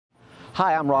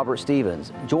Hi, I'm Robert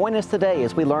Stevens. Join us today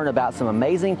as we learn about some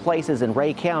amazing places in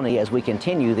Rhea County as we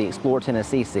continue the Explore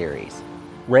Tennessee series.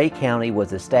 Rhea County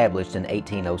was established in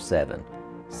 1807.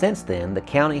 Since then, the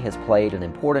county has played an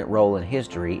important role in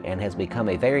history and has become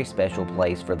a very special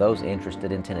place for those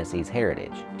interested in Tennessee's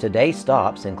heritage. Today's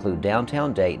stops include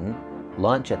downtown Dayton,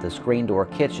 lunch at the Screen Door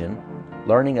Kitchen,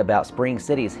 learning about Spring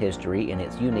City's history and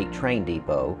its unique train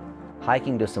depot,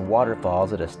 hiking to some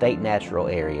waterfalls at a state natural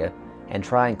area, and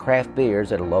trying craft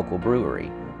beers at a local brewery.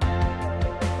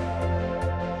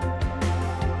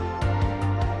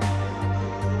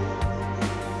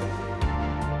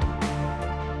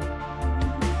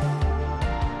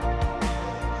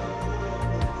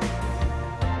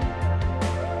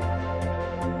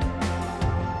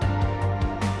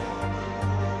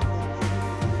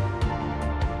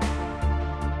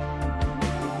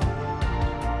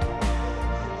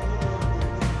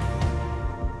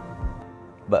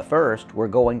 But first, we're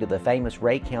going to the famous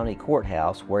Rhea County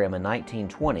Courthouse, where in the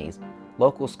 1920s,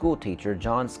 local school teacher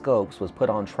John Scopes was put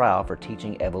on trial for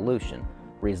teaching evolution,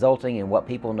 resulting in what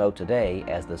people know today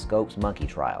as the Scopes Monkey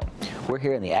Trial. We're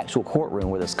here in the actual courtroom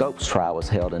where the Scopes trial was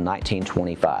held in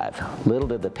 1925. Little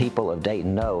did the people of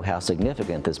Dayton know how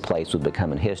significant this place would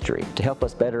become in history. To help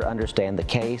us better understand the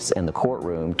case and the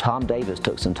courtroom, Tom Davis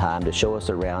took some time to show us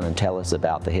around and tell us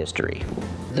about the history.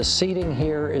 The seating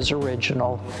here is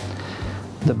original.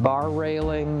 The bar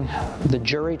railing, the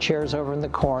jury chairs over in the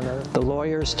corner, the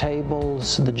lawyers'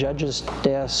 tables, the judge's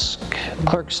desk,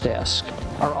 clerk's desk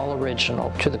are all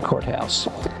original to the courthouse.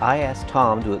 I asked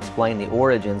Tom to explain the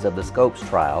origins of the Scopes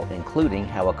trial, including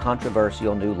how a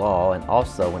controversial new law and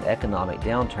also an economic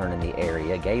downturn in the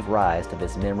area gave rise to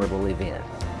this memorable event.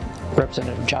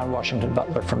 Representative John Washington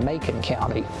Butler from Macon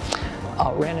County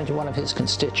ran into one of his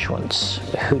constituents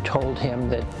who told him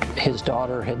that his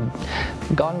daughter had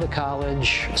gone to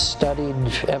college, studied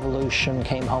evolution,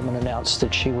 came home and announced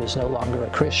that she was no longer a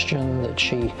Christian, that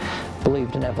she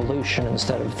believed in evolution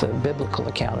instead of the biblical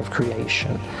account of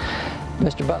creation.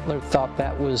 Mr. Butler thought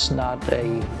that was not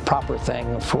a proper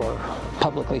thing for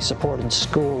publicly supported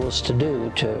schools to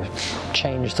do, to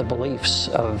change the beliefs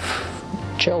of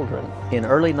children. In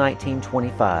early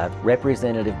 1925,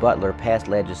 Representative Butler passed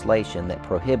legislation that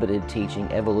prohibited teaching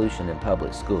evolution in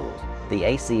public schools. The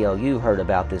ACLU heard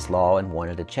about this law and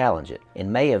wanted to challenge it.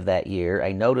 In May of that year,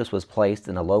 a notice was placed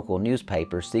in a local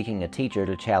newspaper seeking a teacher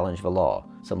to challenge the law.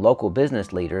 Some local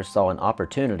business leaders saw an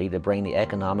opportunity to bring the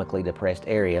economically depressed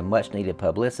area much-needed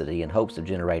publicity in hopes of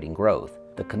generating growth.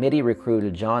 The committee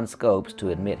recruited John Scopes to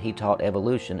admit he taught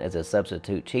evolution as a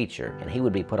substitute teacher, and he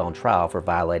would be put on trial for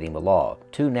violating the law.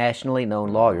 Two nationally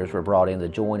known lawyers were brought in to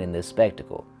join in this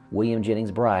spectacle: William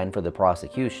Jennings Bryan for the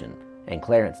prosecution and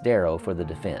Clarence Darrow for the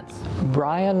defense.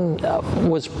 Bryan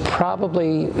was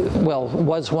probably,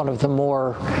 was one of the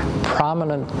more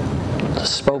prominent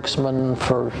spokesmen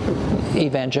for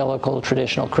evangelical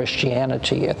traditional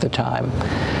Christianity at the time,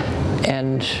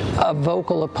 and a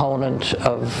vocal opponent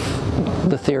of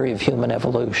the theory of human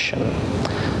evolution.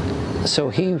 So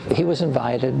he was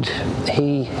invited,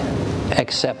 he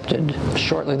accepted.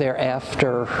 Shortly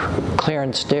thereafter,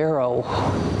 Clarence Darrow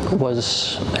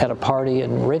was at a party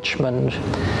in Richmond,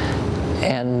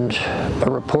 and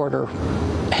a reporter,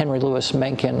 Henry Louis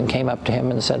Mencken, came up to him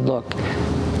and said, "Look,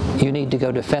 you need to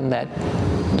go defend that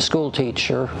school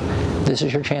teacher. This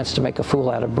is your chance to make a fool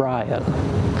out of Bryan."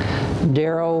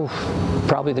 Darrow,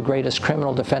 probably the greatest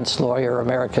criminal defense lawyer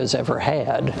America's ever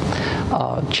had,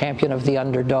 champion of the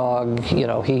underdog. You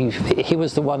know, he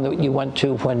was the one that you went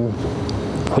to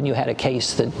when you had a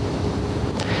case that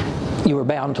you were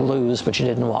bound to lose, but you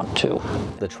didn't want to.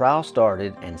 The trial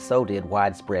started, and so did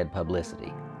widespread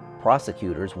publicity.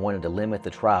 Prosecutors wanted to limit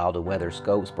the trial to whether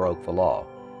Scopes broke the law.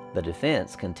 The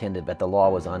defense contended that the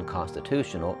law was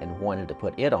unconstitutional and wanted to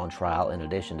put it on trial in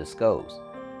addition to Scopes.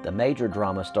 The major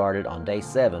drama started on day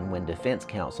 7 when defense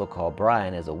counsel called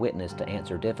Bryan as a witness to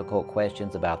answer difficult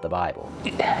questions about the Bible.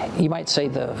 You might say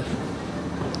the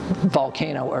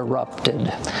volcano erupted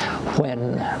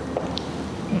when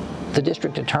the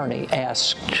district attorney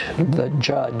asked the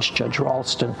judge, Judge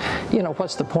Ralston, you know,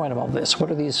 what's the point of all this?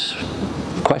 What are these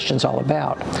questions all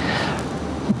about?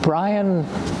 Bryan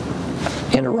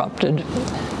interrupted.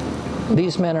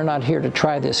 These men are not here to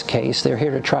try this case. They're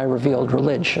here to try revealed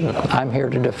religion. I'm here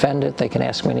to defend it. They can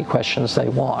ask me any questions they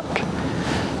want.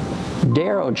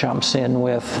 Darrow jumps in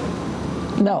with,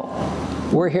 no,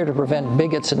 we're here to prevent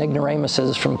bigots and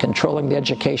ignoramuses from controlling the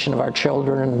education of our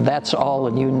children, and that's all,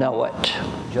 and you know it.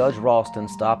 Judge Ralston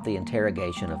stopped the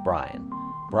interrogation of Bryan.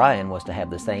 Bryan was to have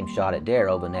the same shot at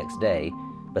Darrow the next day,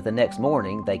 but the next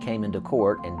morning they came into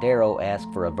court and Darrow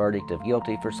asked for a verdict of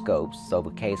guilty for Scopes so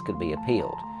the case could be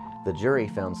appealed. The jury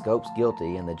found Scopes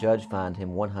guilty and the judge fined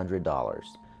him $100.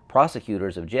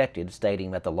 Prosecutors objected,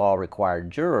 stating that the law required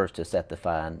jurors to set the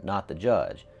fine, not the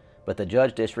judge. But the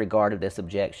judge disregarded this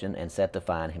objection and set the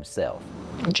fine himself.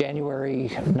 January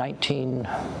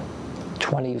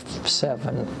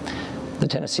 1927, the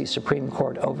Tennessee Supreme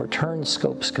Court overturned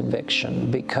Scopes' conviction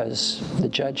because the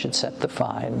judge had set the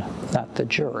fine, not the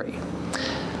jury.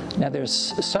 Now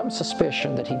there's some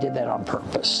suspicion that he did that on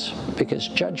purpose because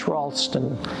Judge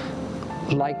Ralston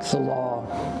liked the law,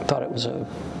 thought it was a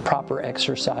proper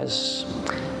exercise,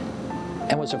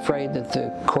 and was afraid that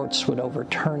the courts would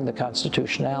overturn the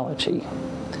constitutionality.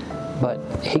 But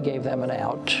he gave them an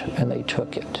out, and they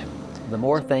took it. The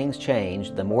more things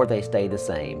change, the more they stay the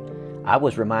same. I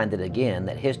was reminded again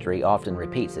that history often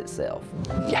repeats itself.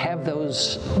 You have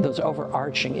those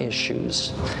overarching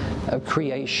issues of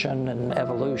creation and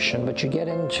evolution, but you get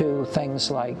into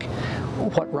things like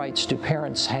what rights do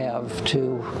parents have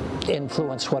to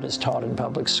influence what is taught in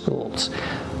public schools?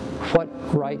 What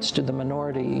rights do the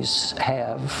minorities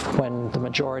have when the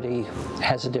majority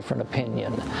has a different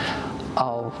opinion?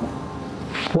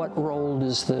 What role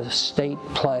does the state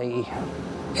play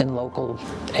in local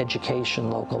education,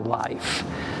 local life?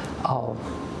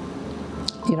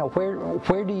 You know,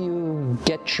 where do you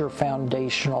get your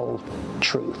foundational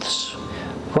truths?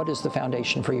 What is the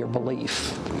foundation for your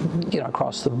belief, you know,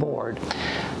 across the board?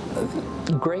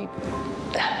 Great,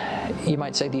 you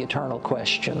might say, the eternal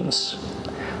questions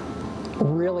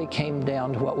really came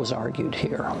down to what was argued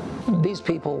here. These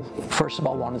people, first of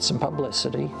all, wanted some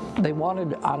publicity. They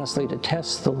wanted, honestly, to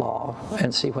test the law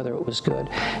and see whether it was good.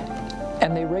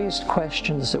 And they raised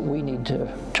questions that we need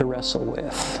to wrestle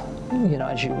with. You know,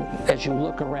 as you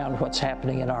look around what's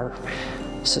happening in our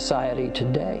society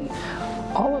today,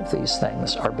 all of these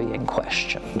things are being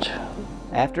questioned.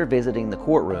 After visiting the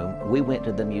courtroom, we went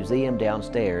to the museum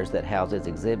downstairs that houses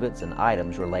exhibits and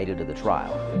items related to the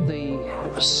trial. The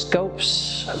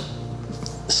Scopes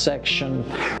section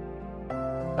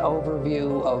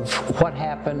overview of what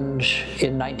happened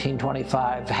in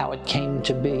 1925, how it came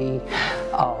to be,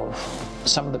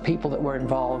 some of the people that were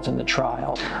involved in the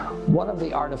trial. One of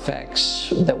the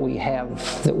artifacts that we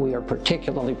have that we are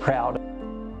particularly proud of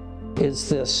is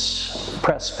this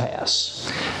press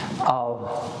pass.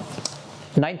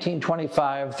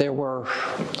 1925, there were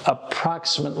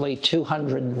approximately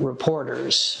 200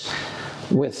 reporters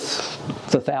with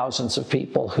the thousands of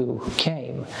people who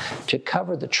came to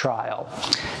cover the trial.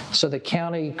 So the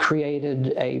county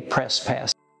created a press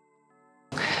pass.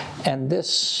 And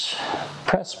this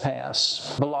press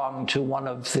pass belonged to one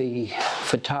of the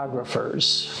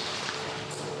photographers.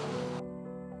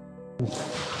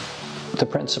 The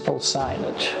principal signed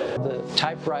it. The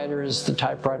typewriter is the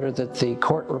typewriter that the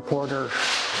court reporter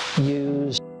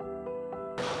used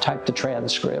to type the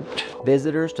transcript.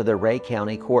 Visitors to the Rhea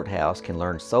County Courthouse can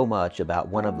learn so much about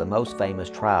one of the most famous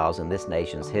trials in this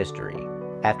nation's history.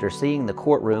 After seeing the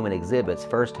courtroom and exhibits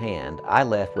firsthand, I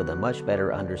left with a much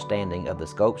better understanding of the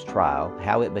Scopes trial,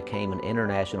 how it became an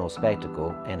international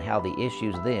spectacle, and how the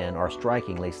issues then are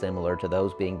strikingly similar to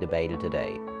those being debated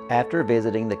today. After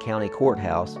visiting the county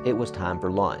courthouse, it was time for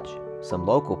lunch. Some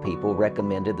local people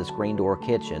recommended the Screen Door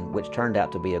Kitchen, which turned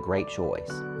out to be a great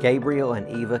choice. Gabriel and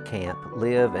Eva Camp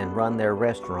live and run their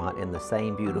restaurant in the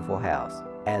same beautiful house.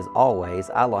 As always,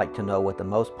 I like to know what the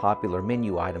most popular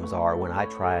menu items are when I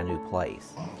try a new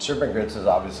place. Shrimp and grits is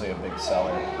obviously a big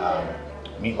seller.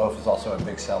 Meatloaf is also a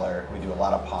big seller. We do a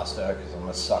lot of pasta because I'm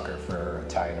a sucker for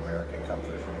Italian-American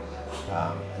comfort food.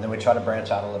 And then we try to branch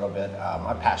out a little bit.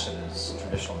 My passion is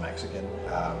traditional Mexican,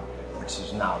 which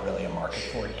is not really a market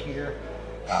for it here.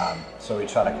 So we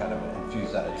try to kind of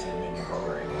infuse that into the menu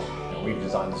program. You know, we've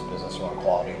designed this business around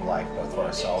quality of life, both for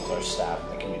ourselves, our staff,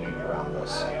 and the community around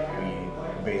us. We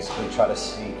basically try to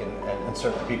seek and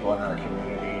serve the people in our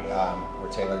community.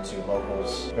 We're tailored to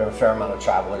locals. We have a fair amount of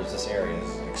travelers. This area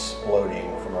is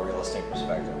exploding from a real estate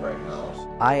perspective right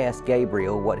now. I asked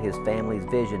Gabriel what his family's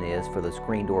vision is for the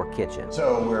Screen Door Kitchen.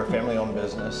 So we're a family-owned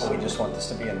business. We just want this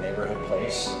to be a neighborhood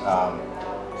place,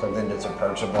 something that's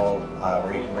approachable,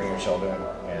 where you can bring your children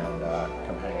and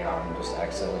come hang out and just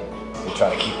exit. We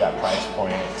try to keep that price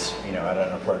point, you know, at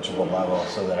an approachable level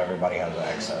so that everybody has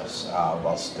access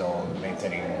while still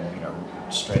maintaining, you know,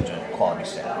 stringent quality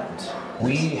standards.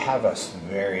 We have a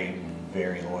very,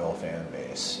 very loyal fan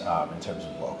base in terms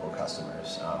of local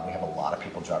customers. We have a lot of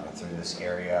people driving through this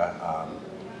area.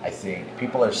 I think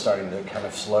people are starting to kind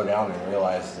of slow down and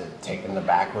realize that taking the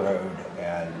back road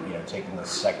and, you know, taking the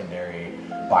secondary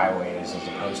byways as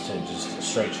opposed to just a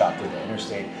straight shot through the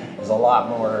interstate is a lot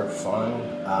more fun.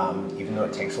 Even though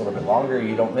it takes a little bit longer,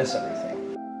 you don't miss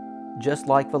everything. Just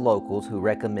like the locals who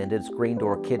recommended Screen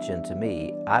Door Kitchen to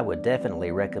me, I would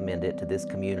definitely recommend it to this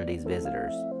community's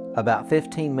visitors. About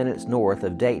 15 minutes north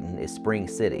of Dayton is Spring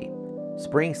City.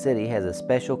 Spring City has a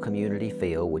special community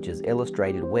feel which is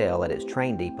illustrated well at its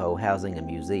train depot housing a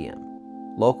museum.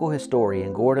 Local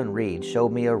historian Gordon Reed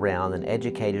showed me around and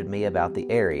educated me about the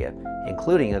area,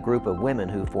 including a group of women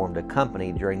who formed a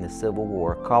company during the Civil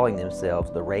War calling themselves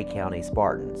the Rhea County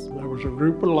Spartans. There was a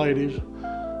group of ladies,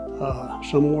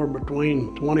 somewhere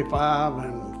between 25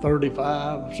 and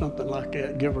 35, something like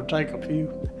that, give or take a few,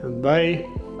 and they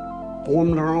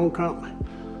formed their own company.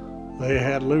 They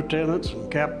had lieutenants and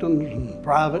captains and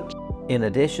privates. In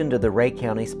addition to the Rhea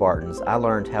County Spartans, I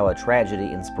learned how a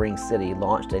tragedy in Spring City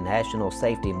launched a national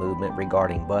safety movement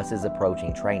regarding buses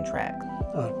approaching train tracks.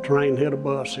 A train hit a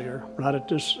bus here, right at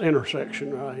this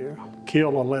intersection right here,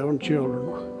 killed 11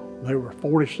 children. There were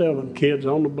 47 kids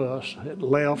on the bus. It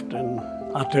left, and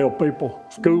I tell people,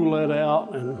 school let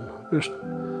out, and just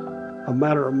a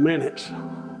matter of minutes,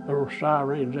 there were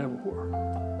sirens everywhere.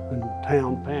 And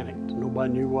town panicked.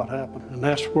 Nobody knew what happened. And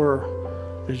that's where,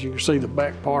 as you can see the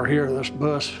back part here of this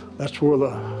bus, that's where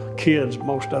the kids,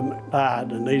 most of them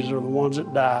died, and these are the ones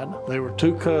that died. They were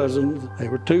two cousins, they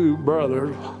were two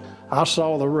brothers. I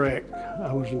saw the wreck.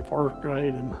 I was in first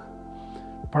grade, and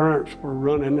parents were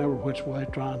running every which way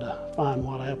trying to find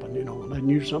what happened, you know, they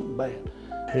knew something bad.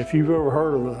 If you've ever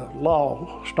heard of the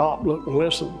law, Stop, Look, and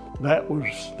Listen, that was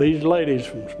these ladies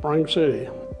from Spring City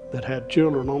that had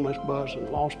children on this bus and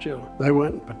lost children. They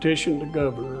went and petitioned the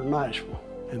governor of Nashville,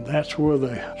 and that's where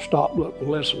the Stop, Look, and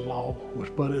Listen law was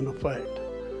put in effect.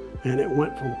 And it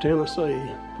went from Tennessee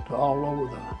to all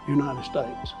over the United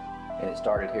States. And it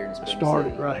started here in Spring City? It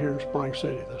started right here in Spring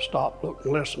City, the Stop, Look,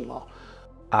 and Listen law.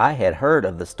 I had heard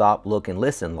of the Stop, Look, and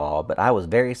Listen law, but I was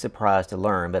very surprised to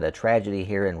learn that a tragedy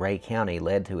here in Rhea County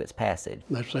led to its passage.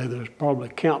 They say there's probably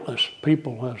countless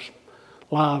people's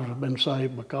lives have been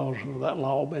saved because of that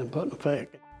law being put in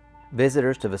effect.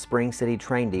 Visitors to the Spring City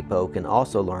train depot can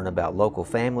also learn about local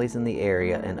families in the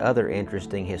area and other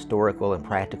interesting historical and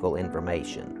practical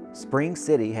information. Spring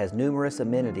City has numerous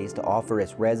amenities to offer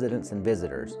its residents and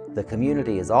visitors. The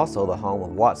community is also the home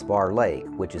of Watts Bar Lake,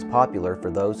 which is popular for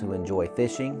those who enjoy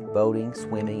fishing, boating,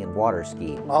 swimming, and water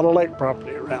skiing. A lot of lake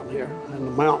property around here, and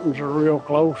the mountains are real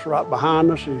close right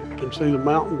behind us. You can see the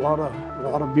mountains, a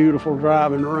lot of beautiful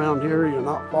driving around here. You're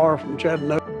not far from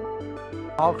Chattanooga,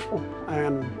 Oxford,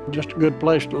 and just a good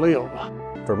place to live.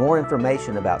 For more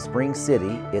information about Spring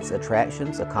City, its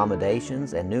attractions,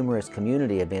 accommodations, and numerous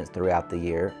community events throughout the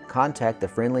year, contact the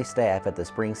friendly staff at the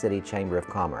Spring City Chamber of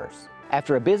Commerce.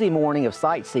 After a busy morning of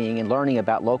sightseeing and learning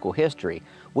about local history,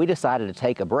 we decided to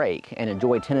take a break and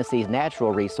enjoy Tennessee's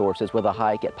natural resources with a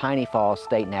hike at Piney Falls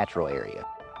State Natural Area.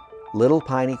 Little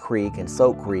Piney Creek and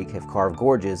Soap Creek have carved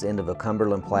gorges into the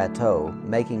Cumberland Plateau,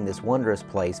 making this wondrous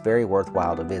place very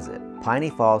worthwhile to visit. Piney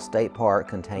Falls State Park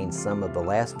contains some of the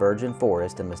last virgin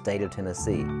forest in the state of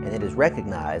Tennessee, and it is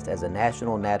recognized as a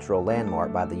National Natural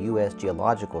Landmark by the U.S.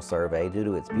 Geological Survey due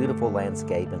to its beautiful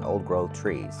landscape and old-growth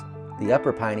trees. The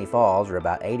upper Piney Falls are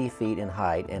about 80 feet in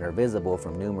height and are visible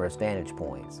from numerous vantage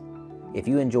points. If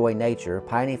you enjoy nature,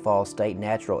 Piney Falls State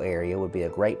Natural Area would be a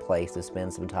great place to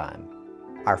spend some time.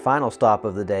 Our final stop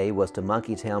of the day was to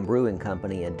Monkey Town Brewing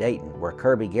Company in Dayton, where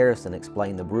Kirby Garrison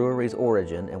explained the brewery's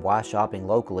origin and why shopping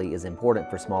locally is important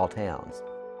for small towns.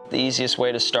 The easiest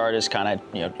way to start is kind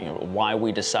of why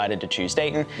we decided to choose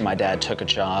Dayton. My dad took a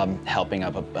job helping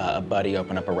up a buddy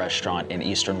open up a restaurant in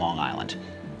eastern Long Island.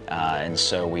 And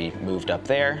so we moved up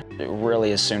there.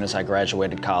 Really, as soon as I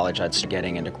graduated college, I'd start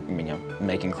getting into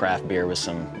making craft beer with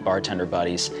some bartender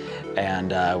buddies,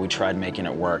 and we tried making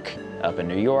it work up in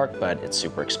New York, but it's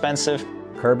super expensive.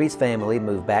 Kirby's family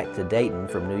moved back to Dayton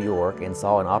from New York and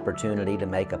saw an opportunity to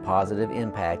make a positive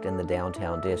impact in the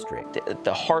downtown district.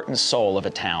 The heart and soul of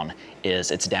a town is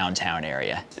its downtown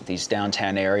area. These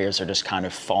downtown areas are just kind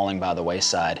of falling by the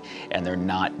wayside, and they're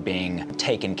not being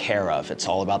taken care of. It's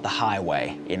all about the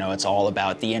highway, it's all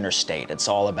about the interstate, it's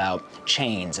all about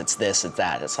chains, it's this, it's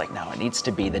that. It's like, no, it needs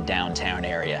to be the downtown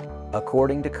area.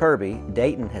 According to Kirby,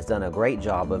 Dayton has done a great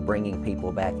job of bringing people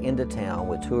back into town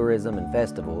with tourism and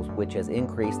festivals, which has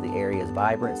increased the area's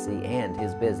vibrancy and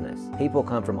his business. People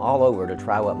come from all over to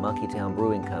try what Monkey Town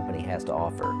Brewing Company has to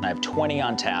offer. I have 20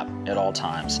 on tap at all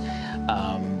times,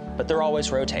 but they're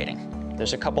always rotating.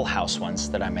 There's a couple house ones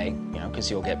that I make, because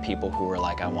you'll get people who are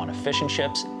like, I want a fish and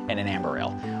chips and an amber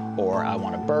ale, or I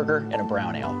want a burger and a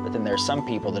brown ale. But then there's some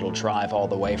people that'll drive all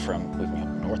the way from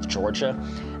North Georgia,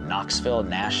 Knoxville,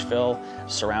 Nashville,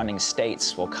 surrounding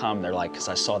states will come. They're like, because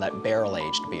I saw that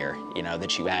barrel-aged beer, you know,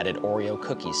 that you added Oreo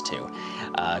cookies to,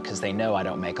 because they know I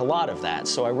don't make a lot of that.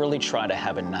 So I really try to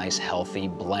have a nice, healthy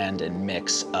blend and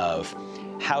mix of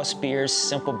house beers,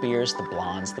 simple beers, the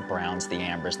blondes, the browns, the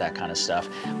ambers, that kind of stuff,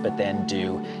 but then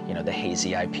do, you know, the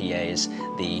hazy IPAs,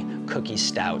 the cookie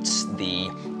stouts, the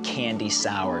candy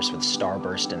sours with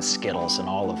Starburst and Skittles and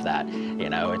all of that. You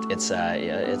know, it's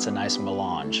a nice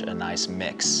melange, a nice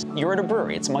mix. You're at a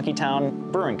brewery. It's Monkey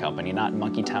Town Brewing Company, not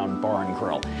Monkey Town Bar and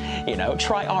Grill. You know,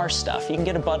 try our stuff. You can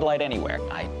get a Bud Light anywhere.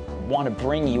 I want to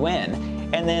bring you in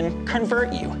and then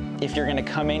convert you. If you're going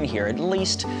to come in here, at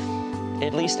least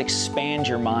expand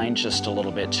your mind just a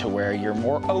little bit to where you're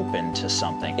more open to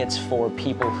something. It's for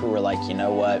people who are like, you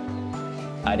know what,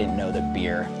 I didn't know that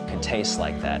beer could taste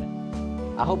like that.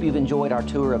 I hope you've enjoyed our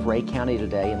tour of Rhea County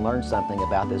today and learned something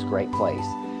about this great place.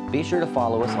 Be sure to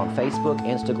follow us on Facebook,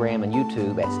 Instagram, and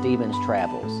YouTube at Stevens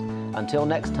Travels. Until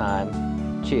next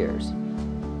time, cheers.